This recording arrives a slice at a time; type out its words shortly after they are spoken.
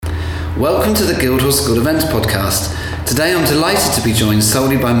Welcome to the Guildhall School Events podcast. Today I'm delighted to be joined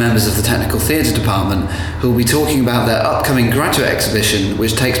solely by members of the Technical Theatre Department who will be talking about their upcoming graduate exhibition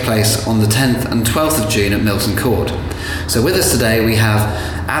which takes place on the 10th and 12th of June at Milton Court. So with us today we have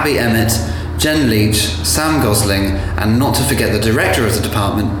Abby Emmett, Jen Leach, Sam Gosling, and not to forget the director of the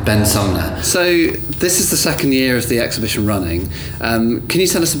department, Ben Sumner. So this is the second year of the exhibition running. Can you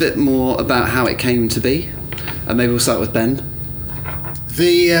tell us a bit more about how it came to be? Maybe we'll start with Ben.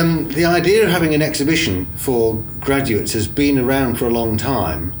 The idea of having an exhibition for graduates has been around for a long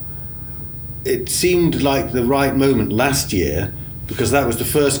time. It seemed like the right moment last year because that was the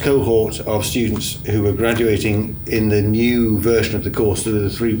first cohort of students who were graduating in the new version of the course through the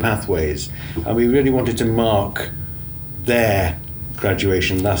three pathways, and we really wanted to mark their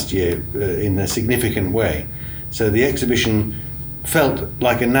graduation last year in a significant way. So the exhibition felt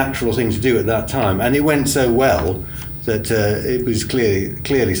like a natural thing to do at that time, and it went so well that it was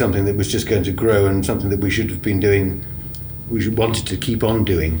clearly something that was just going to grow and something that we should have been doing, wanted to keep on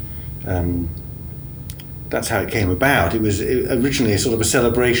doing. That's how it came about. It was originally a sort of a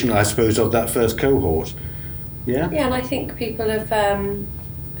celebration, I suppose, of that first cohort. Yeah? Yeah, and I think people have,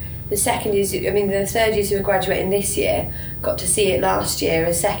 the second years, the third years who are graduating this year got to see it last year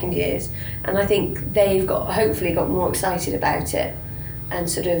as second years, and I think they've hopefully got more excited about it and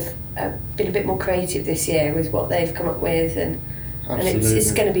sort of been a bit more creative this year with what they've come up with, and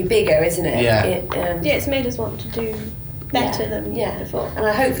it's going to be bigger, isn't it? Yeah. It's made us want to do better than before.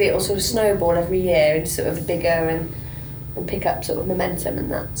 And hopefully it will sort of snowball every year into sort of bigger and pick up sort of momentum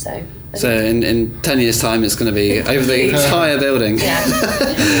and that. So in 10 years' time, it's going to be over the entire building. Yeah.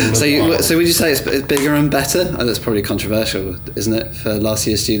 So would you say it's bigger and better? Oh, that's probably controversial, isn't it, for last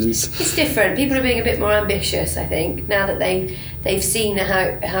year's students? It's different. People are being a bit more ambitious, I think, now that they've seen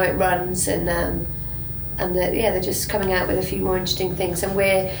how it runs, and they're just coming out with a few more interesting things, and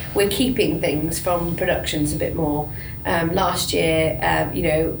we're keeping things from productions a bit more. Last year,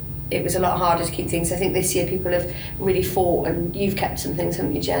 it was a lot harder to keep things. I think this year people have really fought, and you've kept some things,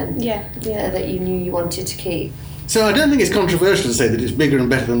 haven't you, Jen? Yeah. That you knew you wanted to keep. So I don't think it's controversial to say that it's bigger and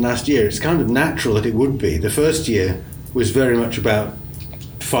better than last year. It's kind of natural that it would be. The first year was very much about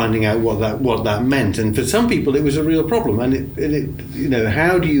finding out what that meant, and for some people it was a real problem. And it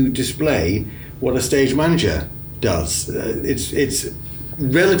how do you display what a stage manager does? It's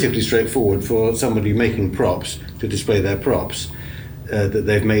relatively straightforward for somebody making props to display their props that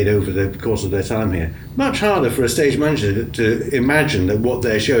they've made over the course of their time here. Much harder for a stage manager to imagine that what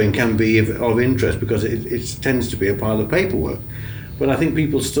they're showing can be of interest, because it tends to be a pile of paperwork. But I think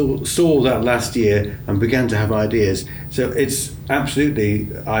people still saw that last year and began to have ideas. So it's absolutely,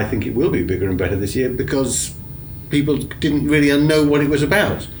 I think it will be bigger and better this year because people didn't really know what it was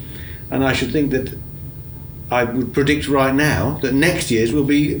about. And I should think that I would predict right now that next year's will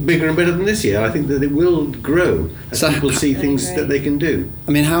be bigger and better than this year. I think that it will grow as people see things that they can do.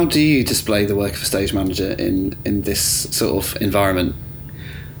 I mean, how do you display the work of a stage manager in this sort of environment?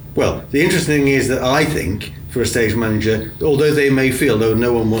 Well, the interesting thing is that I think for a stage manager, although they may feel, though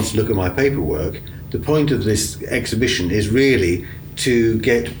no one wants to look at my paperwork, the point of this exhibition is really to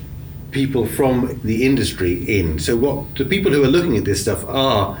get people from the industry in. So what the people who are looking at this stuff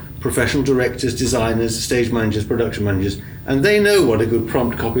are professional directors, designers, stage managers, production managers, and they know what a good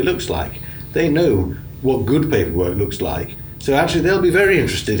prompt copy looks like. They know what good paperwork looks like. So actually they'll be very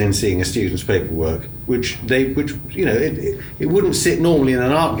interested in seeing a student's paperwork, which it wouldn't sit normally in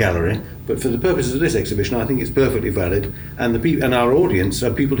an art gallery, but for the purposes of this exhibition I think it's perfectly valid, and our audience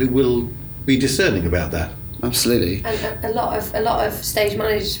are people who will be discerning about that. Absolutely. And a lot of stage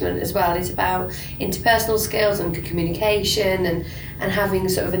management as well is about interpersonal skills and communication and having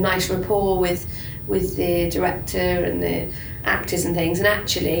sort of a nice rapport with the director and the actors and things. And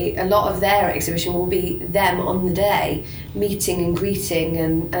actually a lot of their exhibition will be them on the day meeting and greeting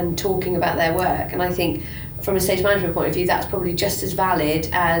and talking about their work. And I think from a stage management point of view that's probably just as valid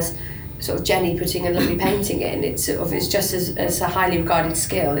as sort of Jenny putting a lovely painting in. It's just as a highly regarded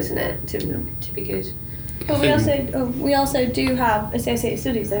skill, isn't it, to be good. But we also do have associated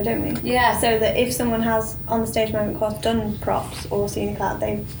studies though, don't we? Yeah. So that if someone has on the stage management course done props or scenic art,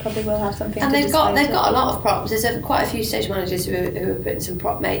 they probably will have something. And to they've got display a lot of props. There's quite a few stage managers who are putting some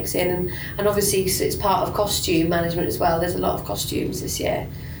prop makes in, and obviously it's part of costume management as well. There's a lot of costumes this year.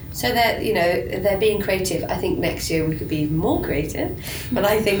 So they're being creative. I think next year we could be even more creative, but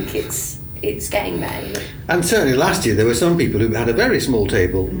I think it's getting there. And certainly last year there were some people who had a very small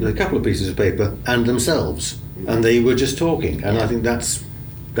table with a couple of pieces of paper and themselves, and they were just talking, and I think that's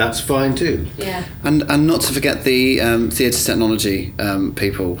that's fine too. Yeah. And not to forget the theatre technology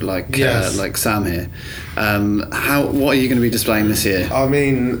people like Yes. like Sam here. What are you going to be displaying this year? I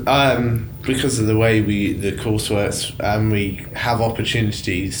mean, because of the way the course works, we have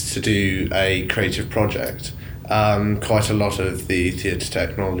opportunities to do a creative project. Quite a lot of the theatre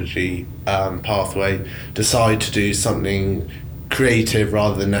technology pathway decide to do something creative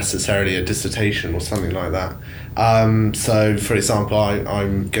rather than necessarily a dissertation or something like that. So, for example,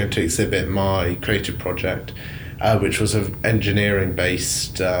 I'm going to exhibit my creative project, which was an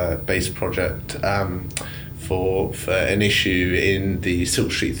engineering-based project for an issue in the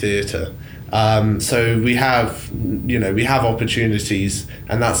Silk Street Theatre. So we have opportunities,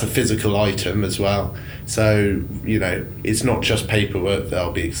 and that's a physical item as well. So it's not just paperwork that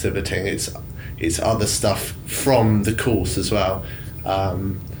I'll be exhibiting; it's other stuff from the course as well.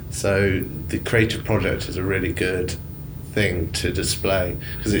 So the creative project is a really good thing to display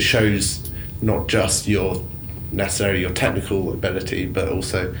because it shows not just your technical ability, but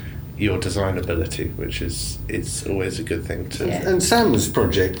also your design ability, which it's always a good thing to. Yeah. And Sam's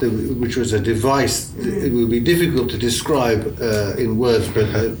project, which was a device, it would be difficult to describe in words,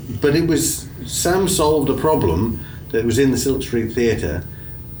 but it was Sam solved a problem that was in the Silk Street Theatre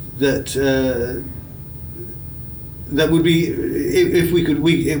that would be,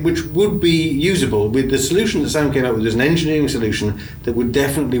 which would be usable. With the solution that Sam came up with, was an engineering solution that would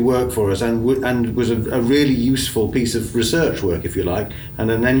definitely work for us, and was a really useful piece of research work, if you like, and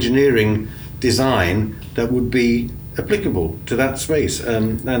an engineering design that would be applicable to that space,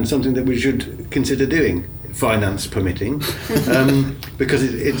 and something that we should consider doing, finance permitting, because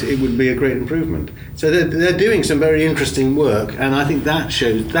it would be a great improvement. So they're doing some very interesting work, and I think that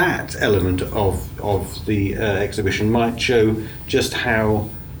shows, that element of the exhibition might show just how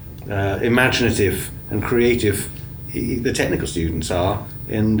imaginative and creative the technical students are,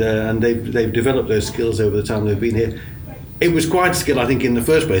 and they've developed those skills over the time they've been here. It was quite a skill, I think, in the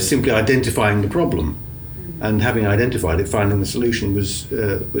first place, simply identifying the problem. And having identified it, finding the solution was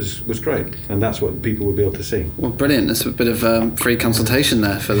great, and that's what people will be able to see. Well, brilliant. It's a bit of free consultation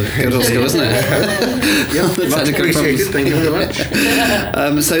there for the Guildhall School, isn't it? Yeah, much appreciated. Thank you very much.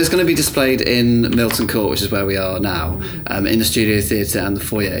 So it's going to be displayed in Milton Court, which is where we are now, in the Studio Theatre and the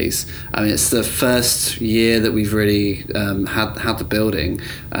foyers. I mean, it's the first year that we've really had the building,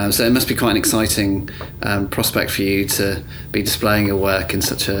 so it must be quite an exciting prospect for you to be displaying your work in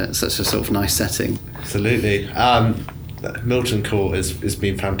such a sort of nice setting. Absolutely. Milton Court has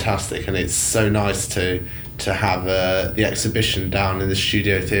been fantastic, and it's so nice to have the exhibition down in the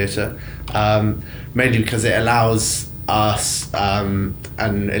Studio Theatre, mainly because it allows us and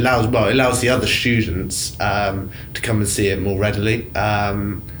it allows the other students to come and see it more readily,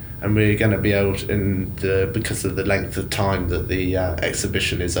 and we're going to be able to, because of the length of time that the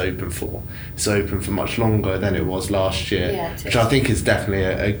exhibition is open for. It's open for much longer than it was last year, which I think is definitely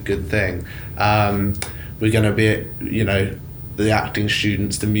a good thing. We're going to be, the acting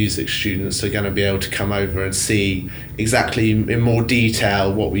students, the music students are going to be able to come over and see exactly in more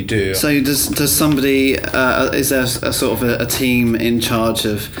detail what we do. So does somebody, is there a sort of a team in charge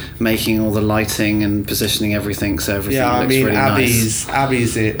of making all the lighting and positioning everything so everything looks really nice?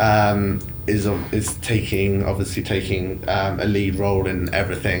 Abby's is taking a lead role in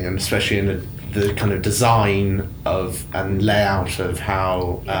everything, and especially in the kind of design of and layout of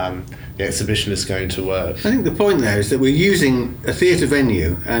how the exhibition is going to work. I think the point there is that we're using a theatre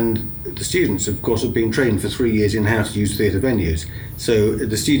venue, and the students, of course, have been trained for 3 years in how to use theatre venues. So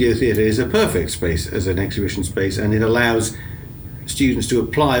the Studio Theatre is a perfect space as an exhibition space, and it allows students to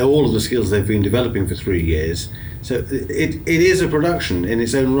apply all of the skills they've been developing for 3 years. So it is a production in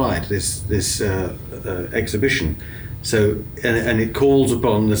its own right, this exhibition. So and it calls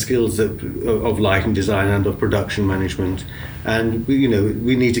upon the skills of lighting design and of production management, and we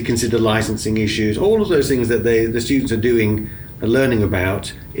need to consider licensing issues. All of those things that the students are doing and learning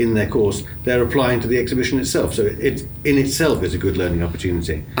about in their course, they're applying to the exhibition itself. So it in itself is a good learning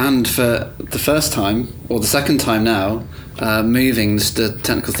opportunity. And for the first time, or the second time now, moving the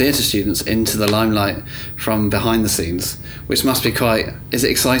technical theatre students into the limelight from behind the scenes, which must be quite... Is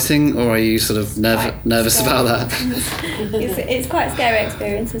it exciting, or are you sort of nervous about that? It's quite a scary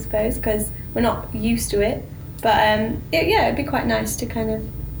experience, I suppose, because we're not used to it. But it'd be quite nice to kind of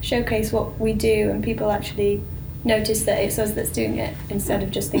showcase what we do, and people actually notice that it's us that's doing it, instead of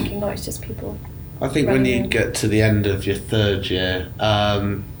just thinking, it's just people. I think when you get to the end of your third year,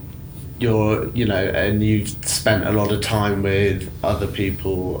 and you've spent a lot of time with other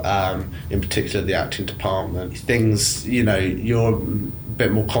people, in particular the acting department, things, you're a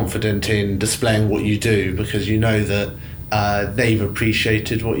bit more confident in displaying what you do, because you know that they've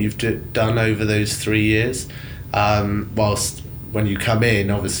appreciated what you've done over those 3 years. Whilst when you come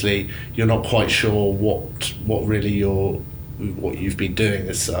in, obviously, you're not quite sure what you've been doing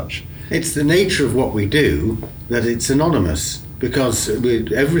as such. It's the nature of what we do that it's anonymous, because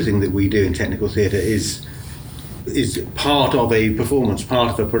everything that we do in technical theatre is part of a performance,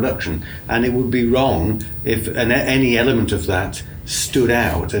 part of a production, and it would be wrong if any element of that stood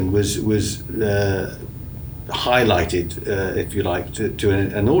out and was highlighted, if you like, to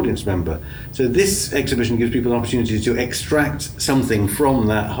an audience member. So this exhibition gives people an opportunity to extract something from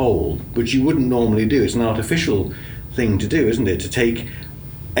that whole, which you wouldn't normally do. It's an artificial thing to do, isn't it? To take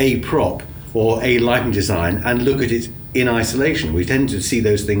a prop or a lighting design and look at it in isolation. We tend to see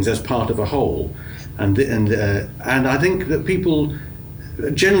those things as part of a whole, and I think that people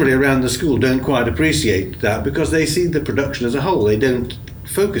generally around the school don't quite appreciate that, because they see the production as a whole. They don't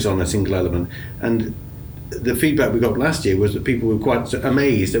focus on a single element. And the feedback we got last year was that people were quite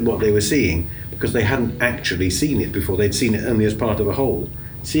amazed at what they were seeing, because they hadn't actually seen it before. They'd seen it only as part of a whole.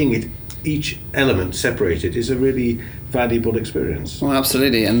 Seeing it, each element separated, is a really valuable experience. Well,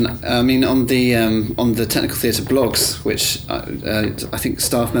 absolutely. And I mean, on the Technical Theatre blogs, which I think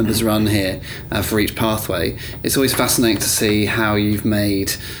staff members run here for each pathway, it's always fascinating to see how you've made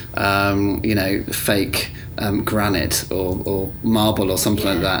fake granite or marble or something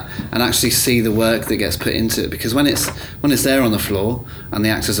like that, and actually see the work that gets put into it. Because when it's there on the floor and the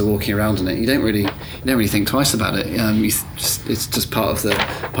actors are walking around in it, you don't really think twice about it. It's just part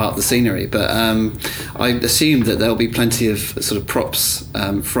of the scenery. But I assume that there'll be plenty of sort of props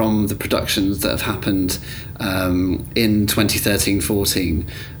from the productions that have happened in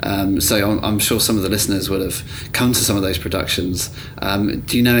 2013-14. So I'm sure some of the listeners will have come to some of those productions.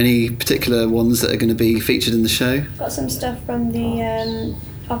 Do you know any particular ones that are going to be featured in the show? Got some stuff from the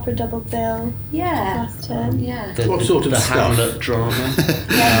Opera Double Bill last term. Yeah. What sort of the stuff? Hamlet drama.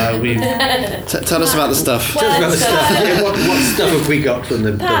 Tell us about the stuff. What stuff have we got from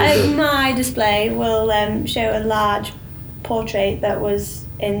the Part of my display will show a large portrait that was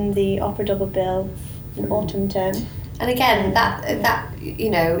in the Opera Double Bill in autumn term. And again, that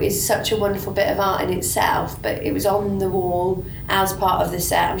is such a wonderful bit of art in itself, but it was on the wall as part of the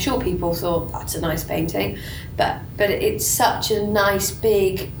set. I'm sure people thought that's a nice painting, but it's such a nice,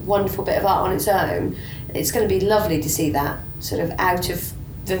 big, wonderful bit of art on its own. It's going to be lovely to see that sort of out of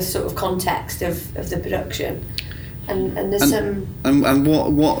the sort of context of the production. And there's some. And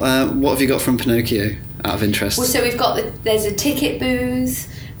what have you got from Pinocchio, out of interest? Well, so we've got there's a ticket booth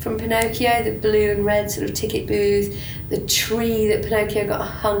from Pinocchio, the blue and red sort of ticket booth, the tree that Pinocchio got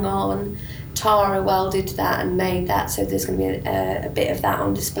hung on. Tara welded that and made that, so there's going to be a bit of that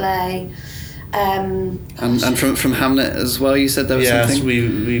on display. And from Hamlet as well, you said there was something? Yes,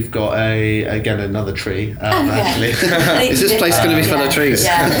 we've got another tree, actually. Is this place going to be full of trees?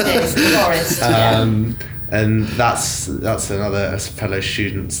 Yeah, it is, the forest. And that's another fellow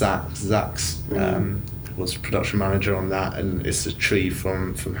student, Zach's was production manager on that, and it's a tree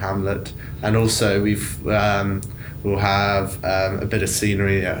from Hamlet. And also we'll have a bit of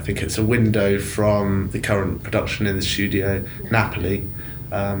scenery. I think it's a window from the current production in the studio, Napoli.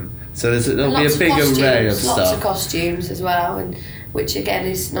 So there'll be a big array of stuff. Lots of costumes as well, and which again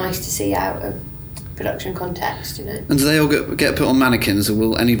is nice to see out of production context, And do they all get put on mannequins, or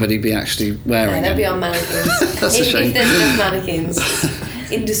will anybody be actually wearing them? They'll be on mannequins. That's a shame. If there's enough mannequins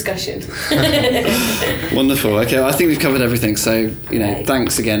in discussion. Wonderful. Okay, well, I think we've covered everything. So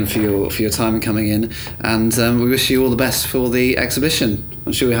thanks again for your time and coming in, and we wish you all the best for the exhibition.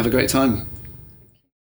 I'm sure we have a great time.